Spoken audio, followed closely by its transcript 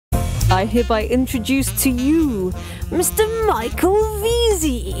I hereby introduce to you Mr. Michael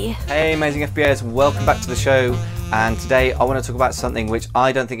Veazey. Hey amazing FBAs, welcome back to the show. And today I want to talk about something which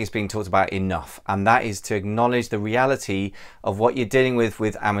I don't think is being talked about enough, and that is to acknowledge the reality of what you're dealing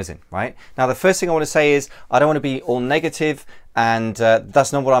with Amazon, right? Now the first thing I want to say is I don't want to be all negative, and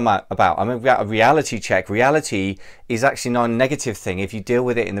that's not what I'm about. I'm about a reality check. Reality is actually not a negative thing. If you deal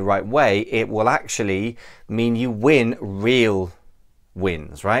with it in the right way, it will actually mean you win real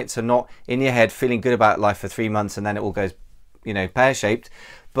wins, right? So not in your head feeling good about life for 3 months and then it all goes, you know, pear-shaped,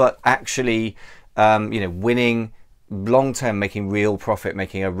 but actually, you know, winning long-term, making real profit,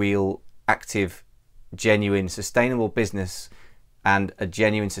 making a real active, genuine, sustainable business and a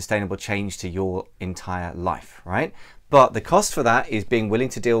genuine, sustainable change to your entire life, right? But the cost for that is being willing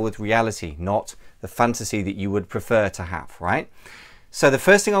to deal with reality, not the fantasy that you would prefer to have, right? So the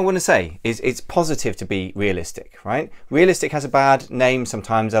first thing I want to say is it's positive to be realistic, right? Realistic has a bad name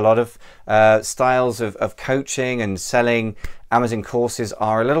sometimes. A lot of styles of coaching and selling Amazon courses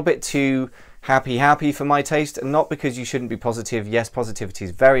are a little bit too happy for my taste, and not because you shouldn't be positive. Yes, positivity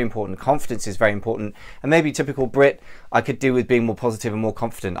is very important, confidence is very important, and maybe typical Brit, I could do with being more positive and more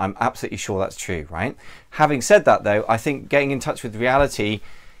confident. I'm absolutely sure that's true, right? Having said that though, I think getting in touch with reality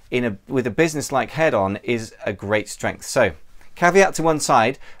with a business like Head On is a great strength. So caveat to one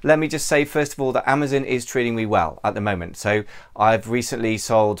side, let me just say first of all that Amazon is treating me well at the moment. So I've recently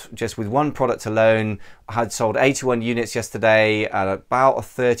sold, just with one product alone, I had sold 81 units yesterday at about a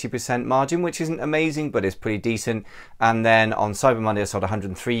 30% margin, which isn't amazing, but it's pretty decent. And then on Cyber Monday, I sold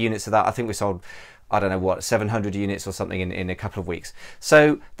 103 units of that. I think we sold, I don't know what, 700 units or something in a couple of weeks.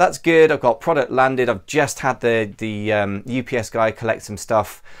 So that's good. I've got product landed. I've just had the UPS guy collect some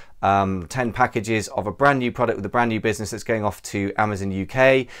stuff. 10 packages of a brand new product with a brand new business that's going off to Amazon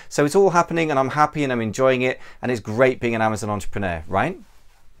UK. So it's all happening and I'm happy and I'm enjoying it, and it's great being an Amazon entrepreneur, right?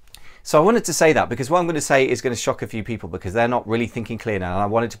 So I wanted to say that because what I'm going to say is going to shock a few people because they're not really thinking clear now, and I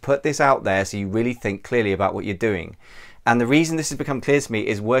wanted to put this out there so you really think clearly about what you're doing. And the reason this has become clear to me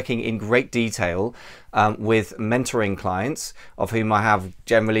is working in great detail with mentoring clients, of whom I have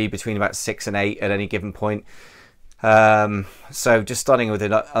generally between about 6 and 8 at any given point. So just starting with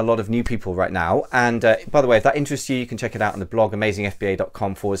a lot of new people right now. And by the way, if that interests you, you can check it out on the blog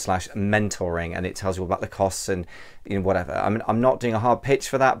amazingfba.com/mentoring, and it tells you about the costs and, you know, whatever. I'm not doing a hard pitch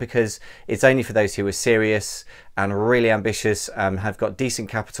for that because it's only for those who are serious and really ambitious, have got decent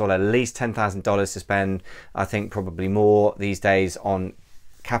capital, at least $10,000 to spend. I think probably more these days on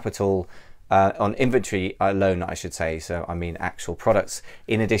capital, on inventory alone, I should say. So I mean actual products,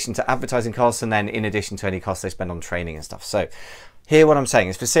 in addition to advertising costs, and then in addition to any costs they spend on training and stuff. So here what I'm saying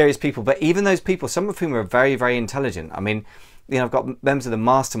is for serious people, but even those people, some of whom are very, very intelligent. I mean, you know, I've got members of the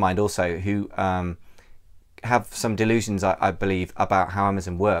mastermind also who have some delusions, I believe, about how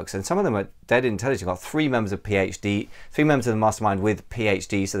Amazon works, and some of them are dead intelligent. I've got 3 members of PhD, 3 members of the mastermind with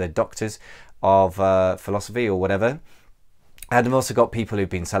PhD, so they're doctors of philosophy or whatever. And I've also got people who've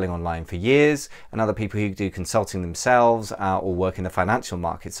been selling online for years, and other people who do consulting themselves or work in the financial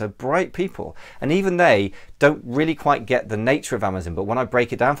market. So bright people. And even they don't really quite get the nature of Amazon. But when I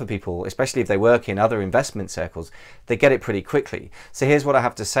break it down for people, especially if they work in other investment circles, they get it pretty quickly. So here's what I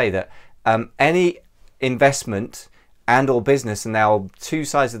have to say, that any investment and or business, and they are two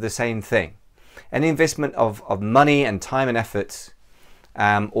sides of the same thing. Any investment of money and time and effort,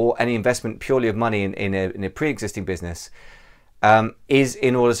 or any investment purely of money in a pre-existing business, is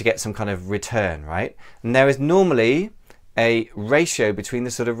in order to get some kind of return, right? And there is normally a ratio between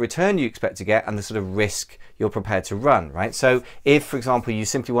the sort of return you expect to get and the sort of risk you're prepared to run, right? So if, for example, you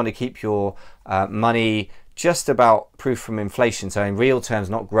simply want to keep your money just about proof from inflation, so in real terms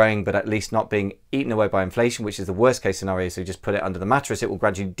not growing but at least not being eaten away by inflation, which is the worst case scenario, so just put it under the mattress, it will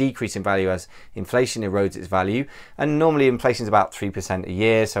gradually decrease in value as inflation erodes its value. And normally inflation is about 3% a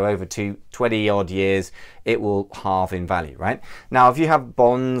year, so over 20 odd years it will halve in value, right? Now if you have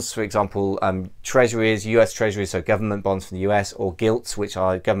bonds, for example, treasuries, US treasuries, so government bonds from the US, or gilts, which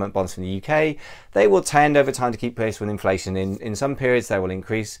are government bonds from the UK, they will tend over time to keep pace with inflation. In some periods they will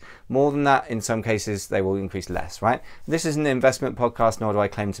increase more than that, in some cases they will increase less, right? This is an investment podcast, nor do I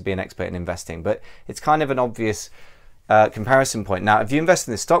claim to be an expert in investing, but it's kind of an obvious comparison point. Now, if you invest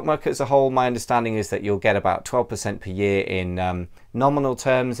in the stock market as a whole, my understanding is that you'll get about 12% per year in nominal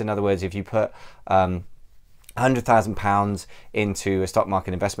terms. In other words, if you put £100,000 into a stock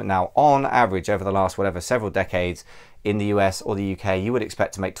market investment now, on average over the last several decades in the US or the UK, you would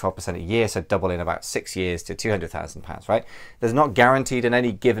expect to make 12% a year, so double in about 6 years to £200,000, right? There's not guaranteed in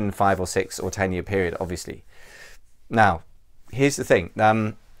any given 5 or 6 or 10 year period, obviously. Now, here's the thing.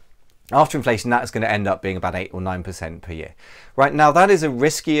 After inflation, that's going to end up being about 8 or 9% per year. Right, now that is a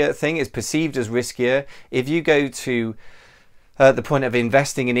riskier thing. It's perceived as riskier. If you go to the point of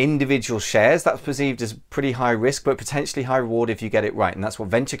investing in individual shares, that's perceived as pretty high risk, but potentially high reward if you get it right. And that's what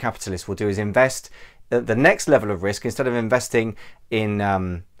venture capitalists will do, is invest at the next level of risk. Instead of investing in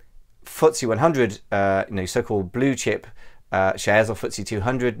FTSE 100, so-called blue chip shares, or FTSE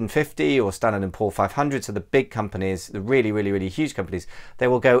 250 or Standard & Poor 500, so the big companies, the really, really, really huge companies, they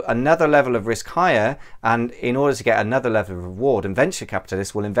will go another level of risk higher, and in order to get another level of reward, and venture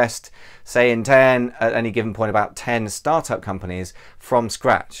capitalists will invest, say, in 10, at any given point, about 10 startup companies from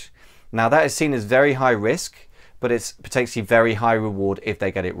scratch. Now that is seen as very high risk, but it's potentially very high reward if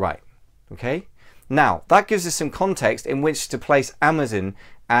they get it right. Okay? Now, that gives us some context in which to place Amazon,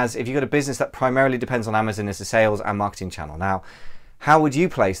 as if you've got a business that primarily depends on Amazon as a sales and marketing channel. Now, how would you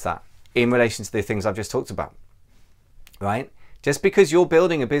place that in relation to the things I've just talked about, right? Just because you're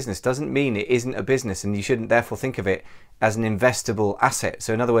building a business doesn't mean it isn't a business, and you shouldn't therefore think of it as an investable asset.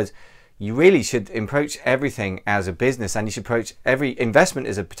 So in other words, you really should approach everything as a business, and you should approach every investment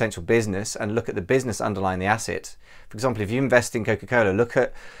as a potential business and look at the business underlying the asset. For example, if you invest in Coca-Cola, look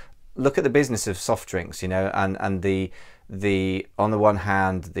at the business of soft drinks, and the on the one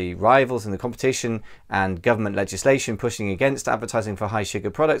hand, the rivals and the competition and government legislation pushing against advertising for high sugar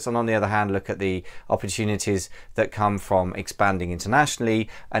products, and on the other hand, look at the opportunities that come from expanding internationally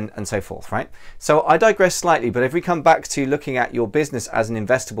and so forth, right? So I digress slightly, but if we come back to looking at your business as an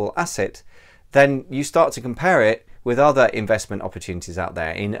investable asset, then you start to compare it with other investment opportunities out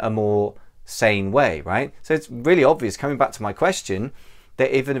there in a more sane way, right? So it's really obvious, coming back to my question,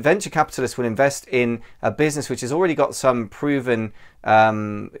 that if a venture capitalist would invest in a business which has already got some proven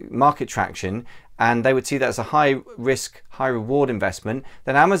market traction, and they would see that as a high risk, high reward investment,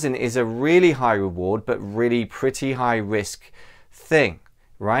 then Amazon is a really high reward, but really pretty high risk thing,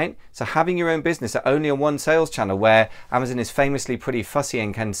 right? So having your own business at only on one sales channel, where Amazon is famously pretty fussy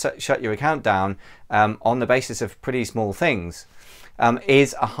and can shut your account down on the basis of pretty small things,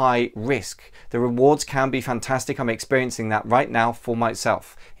 is a high risk. The rewards can be fantastic. I'm experiencing that right now for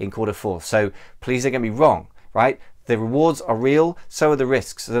myself in Q4. So please don't get me wrong, right? The rewards are real, so are the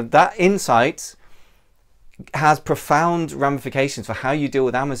risks. So that insight has profound ramifications for how you deal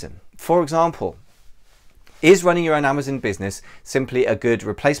with Amazon. For example, is running your own Amazon business simply a good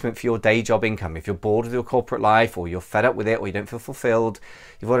replacement for your day job income? If you're bored with your corporate life, or you're fed up with it, or you don't feel fulfilled,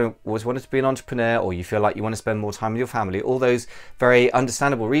 you've always wanted to be an entrepreneur, or you feel like you want to spend more time with your family, all those very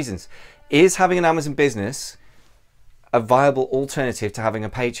understandable reasons, is having an Amazon business a viable alternative to having a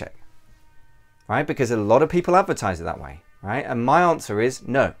paycheck, right? Because a lot of people advertise it that way, right? And my answer is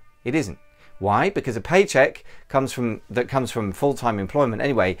no, it isn't. Why? Because a paycheck comes from full-time employment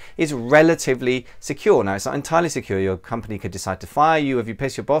anyway, is relatively secure. Now, it's not entirely secure. Your company could decide to fire you if you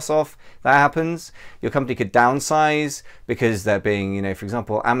piss your boss off. That happens. Your company could downsize because they're being, for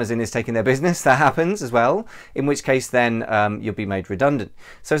example, Amazon is taking their business. That happens as well, in which case then you'll be made redundant.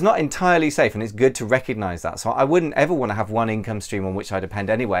 So it's not entirely safe, and it's good to recognize that. So I wouldn't ever want to have one income stream on which I depend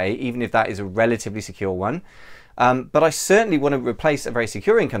anyway, even if that is a relatively secure one. But I certainly want to replace a very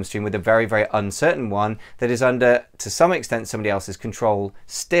secure income stream with a very, very uncertain one that is under, to some extent, somebody else's control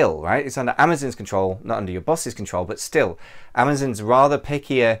still, right? It's under Amazon's control, not under your boss's control, but still, Amazon's rather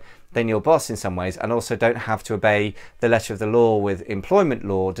pickier than your boss in some ways, and also don't have to obey the letter of the law with employment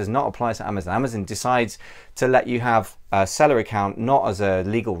law. Does not apply to Amazon. Amazon decides to let you have a seller account not as a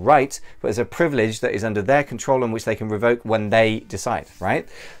legal right, but as a privilege that is under their control and which they can revoke when they decide, right?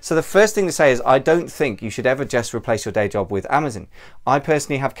 So the first thing to say is I don't think you should ever just replace your day job with Amazon. I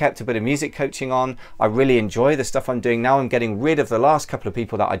personally have kept a bit of music coaching on. I really enjoy the stuff I'm doing now. I'm getting rid of the last couple of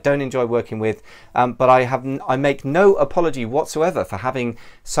people that I don't enjoy working with, but I make no apology whatsoever for having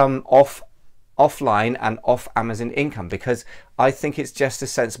some offline and off Amazon income, because I think it's just a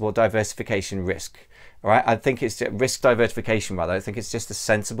sensible diversification risk. Right? I think it's risk diversification rather. I think it's just a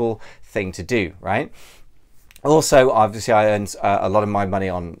sensible thing to do, right? Also, obviously, I earn a lot of my money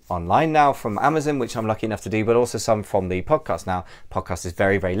online now from Amazon, which I'm lucky enough to do, but also some from the podcast. Now, podcast is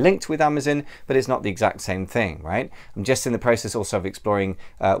very, very linked with Amazon, but it's not the exact same thing, right? I'm just in the process also of exploring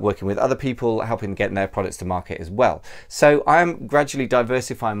working with other people, helping get their products to market as well. So I'm gradually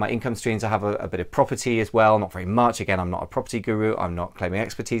diversifying my income streams. I have a bit of property as well, not very much. Again, I'm not a property guru. I'm not claiming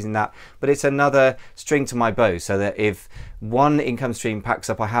expertise in that, but it's another string to my bow, so that if one income stream packs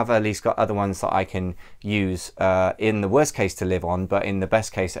up, I have at least got other ones that I can use in the worst case to live on, but in the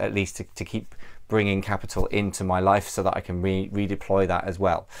best case at least to keep bringing capital into my life so that I can redeploy that as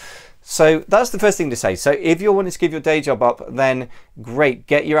well. So that's the first thing to say. So if you're wanting to give your day job up, then great,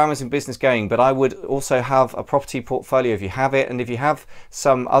 get your Amazon business going. But I would also have a property portfolio if you have it. And if you have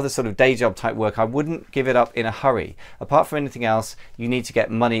some other sort of day job type work, I wouldn't give it up in a hurry. Apart from anything else, you need to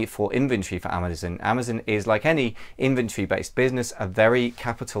get money for inventory for Amazon. Amazon is, like any inventory based business, a very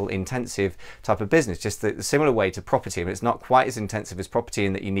capital intensive type of business, just the similar way to property. I mean, it's not quite as intensive as property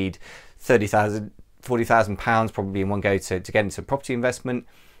in that you need 30,000, 40,000 pounds probably in one go to get into property investment.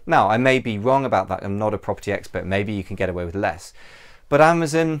 Now, I may be wrong about that. I'm not a property expert. Maybe you can get away with less. But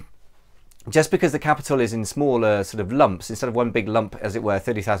Amazon, just because the capital is in smaller sort of lumps, instead of one big lump, as it were,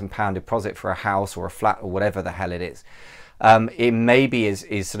 £30,000 deposit for a house or a flat or whatever the hell it is, it maybe is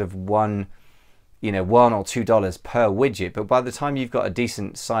sort of $1 or $2 per widget. But by the time you've got a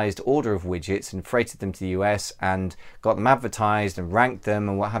decent sized order of widgets and freighted them to the US and got them advertised and ranked them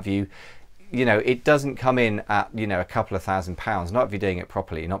and what have you, it doesn't come in at, a couple of £1,000s, not if you're doing it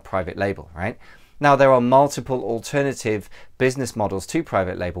properly, not private label, right? Now, there are multiple alternative business models to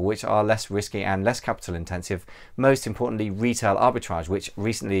private label, which are less risky and less capital intensive. Most importantly, retail arbitrage, which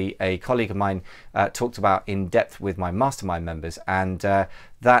recently a colleague of mine talked about in depth with my mastermind members. And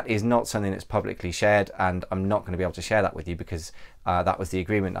that is not something that's publicly shared. And I'm not going to be able to share that with you because that was the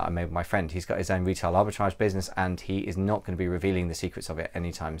agreement that I made with my friend. He's got his own retail arbitrage business and he is not going to be revealing the secrets of it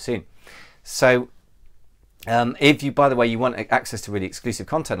anytime soon. So if you, by the way, you want access to really exclusive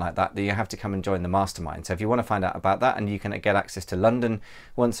content like that, then you have to come and join the mastermind. So if you want to find out about that and you can get access to London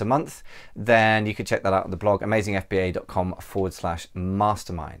once a month, then you can check that out on the blog,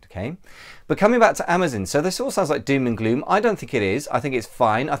 amazingfba.com/mastermind. Okay. But coming back to Amazon, so this all sounds like doom and gloom. I don't think it is. I think it's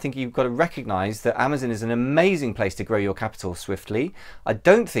fine. I think you've got to recognize that Amazon is an amazing place to grow your capital swiftly. I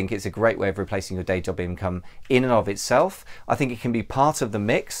don't think it's a great way of replacing your day job income in and of itself. I think it can be part of the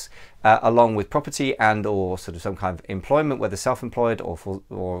mix. Along with property and or sort of some kind of employment, whether self-employed or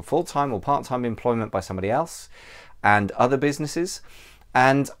full-time or part-time employment by somebody else and other businesses.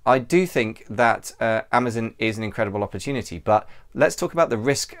 And I do think that Amazon is an incredible opportunity. But let's talk about the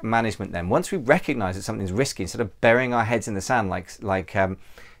risk management then. Once we recognize that something's risky, instead of burying our heads in the sand like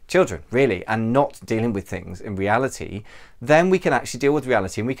children, really, and not dealing with things in reality, then we can actually deal with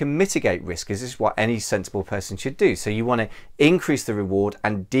reality and we can mitigate risk, because this is what any sensible person should do. So you want to increase the reward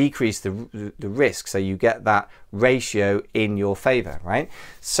and decrease the risk, so you get that ratio in your favor, right?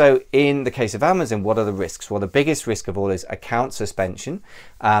 So in the case of Amazon, what are the risks? Well, the biggest risk of all is account suspension.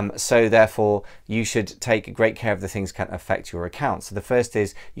 So therefore, you should take great care of the things that can affect your account. So the first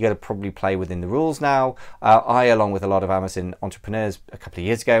is you got to probably play within the rules now. I, along with a lot of Amazon entrepreneurs a couple of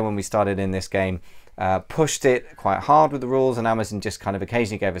years ago when we started in this game, pushed it quite hard with the rules, and Amazon just kind of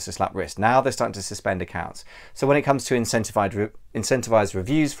occasionally gave us a slap wrist. Now they're starting to suspend accounts. So when it comes to incentivized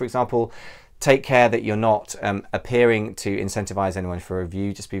reviews, for example, take care that you're not appearing to incentivize anyone for a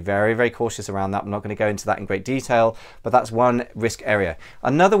review. Just be very, very cautious around that. I'm not going to go into that in great detail, but that's one risk area.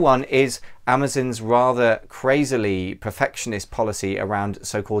 Another one is Amazon's rather crazily perfectionist policy around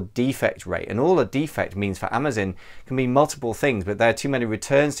so-called defect rate. And all a defect means for Amazon can be multiple things, but there are too many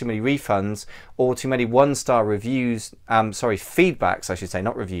returns, too many refunds, or too many one-star reviews, feedbacks, I should say,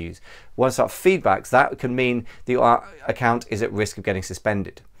 not reviews. One-star feedbacks, that can mean the account is at risk of getting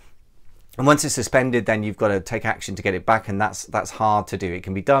suspended. And once it's suspended, then you've got to take action to get it back, and that's hard to do. It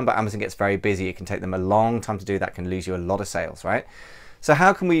can be done, but Amazon gets very busy. It can take them a long time to do that, can lose you a lot of sales, right? So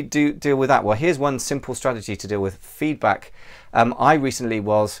how can we deal with that? Well, here's one simple strategy to deal with feedback. I recently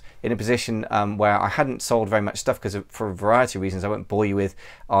was in a position where I hadn't sold very much stuff because for a variety of reasons I won't bore you with,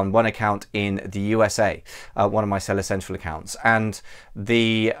 on one account in the USA, one of my Seller Central accounts. And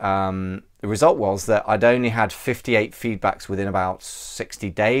the result was that I'd only had 58 feedbacks within about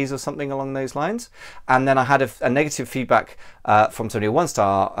 60 days or something along those lines. And then I had a negative feedback from somebody, a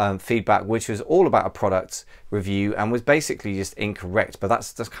one-star feedback, which was all about a product review and was basically just incorrect. But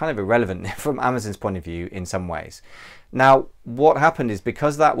that's kind of irrelevant from Amazon's point of view in some ways. Now, what happened is,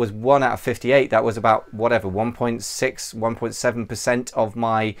 because that was 1 out of 58, that was about whatever, 1.6, 1.7% of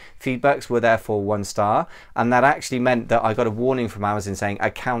my feedbacks were therefore 1 star. And that actually meant that I got a warning from Amazon saying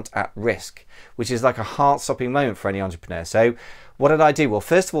account at risk, which is like a heart-stopping moment for any entrepreneur. So what did I do? Well,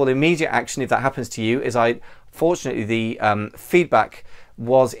 first of all, immediate action, if that happens to you, is fortunately, the feedback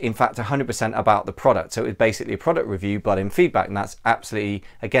was in fact 100% about the product. So it was basically a product review, but in feedback, and that's absolutely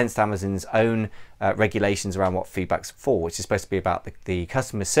against Amazon's own regulations around what feedback's for, which is supposed to be about the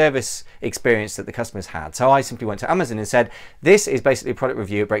customer service experience that the customers had. So I simply went to Amazon and said, this is basically a product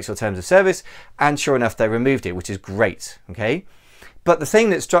review, it breaks your terms of service, and sure enough, they removed it, which is great, okay? But the thing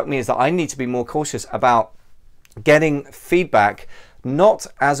that struck me is that I need to be more cautious about getting feedback, not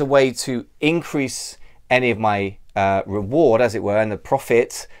as a way to increase any of my reward, as it were, and the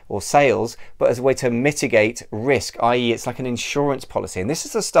profit or sales, but as a way to mitigate risk, i.e. it's like an insurance policy. And this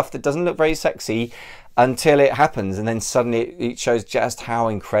is the stuff that doesn't look very sexy until it happens, and then suddenly it shows just how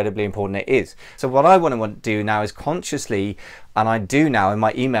incredibly important it is. So what I want to do now is consciously, and I do now in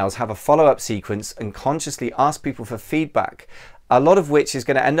my emails, have a follow-up sequence and consciously ask people for feedback, a lot of which is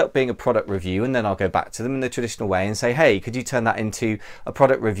going to end up being a product review, and then I'll go back to them in the traditional way and say, hey, could you turn that into a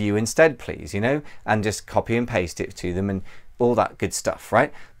product review instead, please, and just copy and paste it to them and all that good stuff,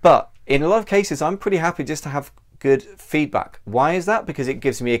 right? But in a lot of cases, I'm pretty happy just to have good feedback. Why is that? Because it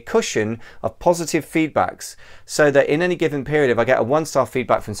gives me a cushion of positive feedbacks, so that in any given period, if I get a 1-star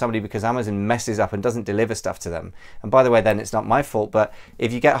feedback from somebody because Amazon messes up and doesn't deliver stuff to them, and by the way, then it's not my fault, but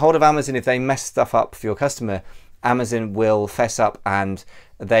if you get hold of Amazon, if they mess stuff up for your customer, Amazon will fess up and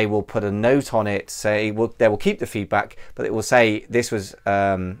they will put a note on it, say they will keep the feedback, but it will say this was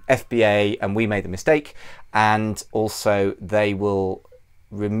FBA and we made the mistake, and also they will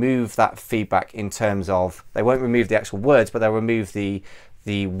remove that feedback in terms of, they won't remove the actual words, but they'll remove the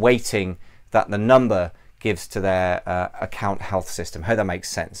weighting that the number gives to their account health system. Hope that makes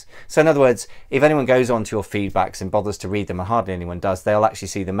sense. So in other words, if anyone goes onto your feedbacks and bothers to read them, and hardly anyone does, they'll actually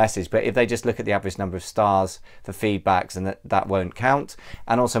see the message. But if they just look at the average number of stars for feedbacks, and that won't count.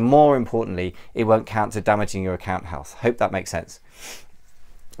 And also, more importantly, it won't count to damaging your account health. Hope that makes sense.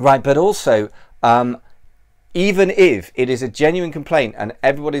 Right, but also, even if it is a genuine complaint and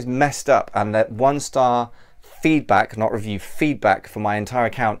everybody's messed up and that 1-star feedback, not review, feedback for my entire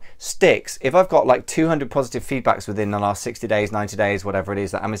account sticks, if I've got like 200 positive feedbacks within the last 60 days, 90 days, whatever it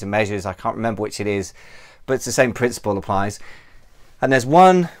is that Amazon measures, I can't remember which it is, but it's the same principle applies, and there's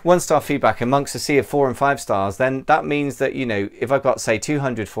one-star feedback amongst a sea of 4 and 5 stars, then that means that, if I've got, say,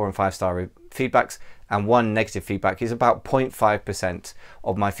 200 4 and 5 star feedbacks and 1 negative feedback, is about 0.5%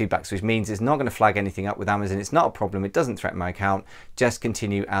 of my feedbacks, which means it's not going to flag anything up with Amazon. It's not a problem. It doesn't threaten my account. Just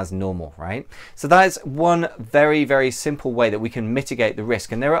continue as normal, right? So that is one very, very simple way that we can mitigate the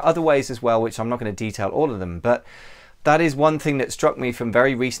risk. And there are other ways as well, which I'm not going to detail all of them, but that is one thing that struck me from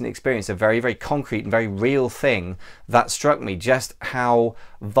very recent experience, a very, very concrete and very real thing that struck me, just how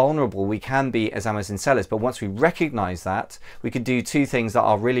vulnerable we can be as Amazon sellers. But once we recognize that, we could do 2 things that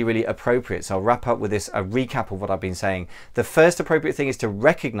are really, really appropriate. So I'll wrap up with this, a recap of what I've been saying. The first appropriate thing is to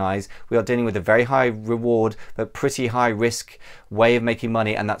recognize we are dealing with a very high reward, but pretty high risk way of making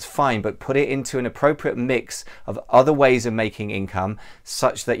money, and that's fine, but put it into an appropriate mix of other ways of making income,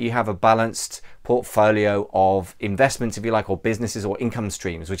 such that you have a balanced portfolio of investments, if you like, or businesses or income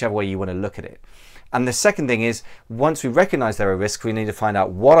streams, whichever way you want to look at it. And the second thing is, once we recognize there are risks, we need to find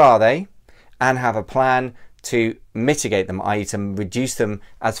out what are they and have a plan to mitigate them, i.e. to reduce them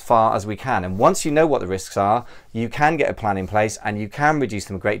as far as we can. And once you know what the risks are, you can get a plan in place and you can reduce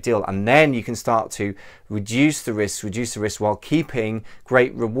them a great deal. And then you can start to reduce the risks while keeping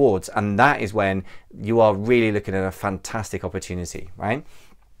great rewards. And that is when you are really looking at a fantastic opportunity, right?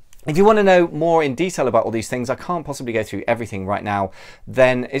 If you want to know more in detail about all these things, I can't possibly go through everything right now,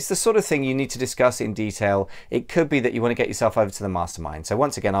 then it's the sort of thing you need to discuss in detail. It could be that you want to get yourself over to the mastermind. So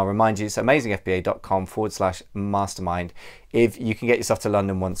once again, I'll remind you, it's amazingfba.com/mastermind if you can get yourself to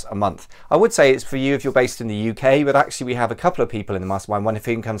London once a month. I would say it's for you if you're based in the UK, but actually we have a couple of people in the mastermind. One of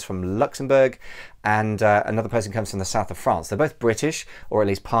whom comes from Luxembourg, and another person comes from the south of France. They're both British, or at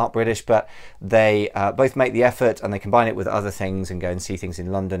least part British, but they both make the effort and they combine it with other things and go and see things in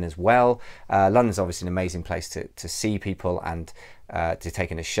London as well. London's obviously an amazing place to see people and to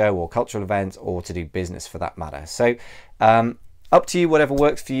take in a show or cultural event, or to do business for that matter. So up to you, whatever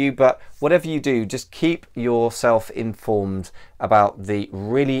works for you, but whatever you do, just keep yourself informed about the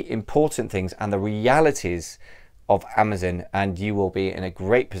really important things and the realities of Amazon, and you will be in a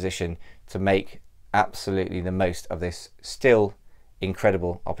great position to make absolutely the most of this still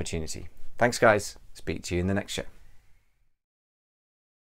incredible opportunity. Thanks, guys. Speak to you in the next show.